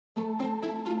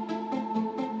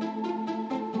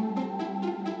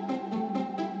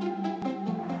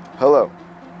Hello,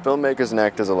 filmmakers and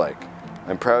actors alike.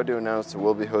 I'm proud to announce that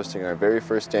we'll be hosting our very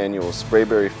first annual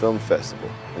Sprayberry Film Festival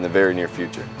in the very near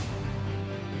future.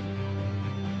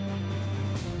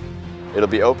 It'll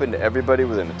be open to everybody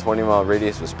within a 20-mile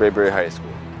radius of Sprayberry High School,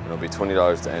 and it'll be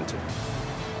 $20 to enter.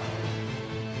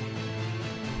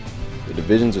 The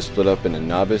divisions are split up into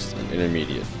novice and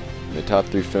intermediate, and the top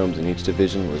 3 films in each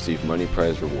division will receive money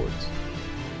prize rewards.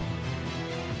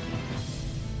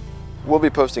 We'll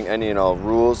be posting any and all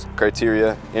rules,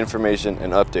 criteria, information,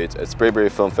 and updates at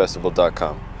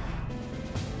SprayberryFilmFestival.com.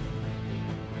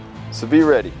 So be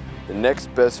ready, the next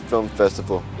best film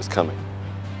festival is coming.